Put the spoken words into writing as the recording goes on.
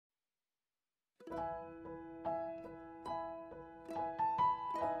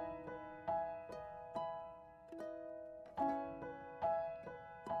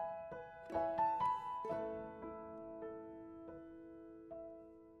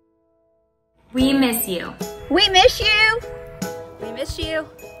We miss you. We miss you. We miss you.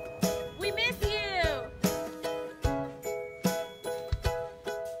 We miss you.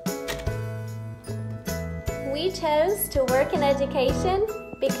 We chose to work in education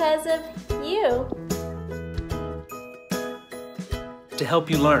because of you. To help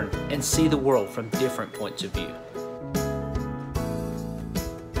you learn and see the world from different points of view.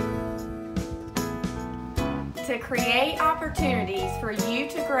 To create opportunities for you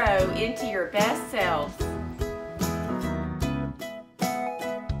to grow into your best selves.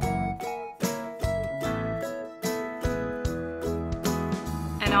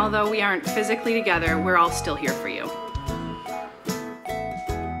 And although we aren't physically together, we're all still here for you.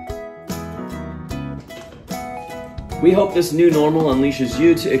 We hope this new normal unleashes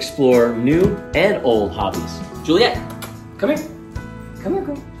you to explore new and old hobbies. Juliet, come here. Come here,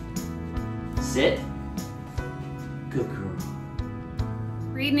 girl. Sit. Good girl.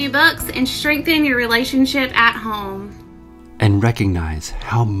 Read new books and strengthen your relationship at home. And recognize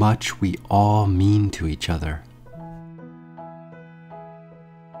how much we all mean to each other.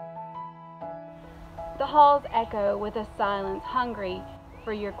 The halls echo with a silence hungry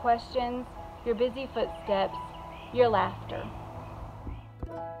for your questions, your busy footsteps, your laughter.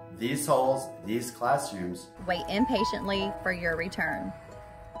 These halls, these classrooms, Wait impatiently for your return.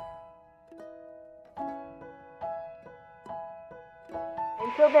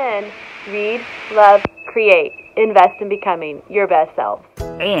 Until then, read, love, create, invest in becoming your best self.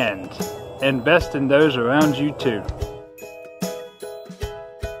 And invest in those around you too.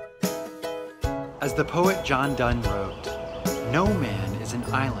 As the poet John Donne wrote, "No man is an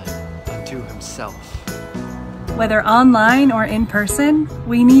island unto himself." Whether online or in person,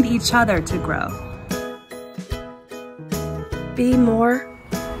 we need each other to grow. Be more.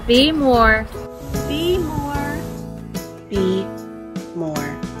 Be more. Be more. Be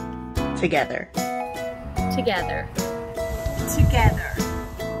more. Together. Together. Together.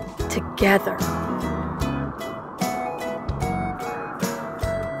 Together.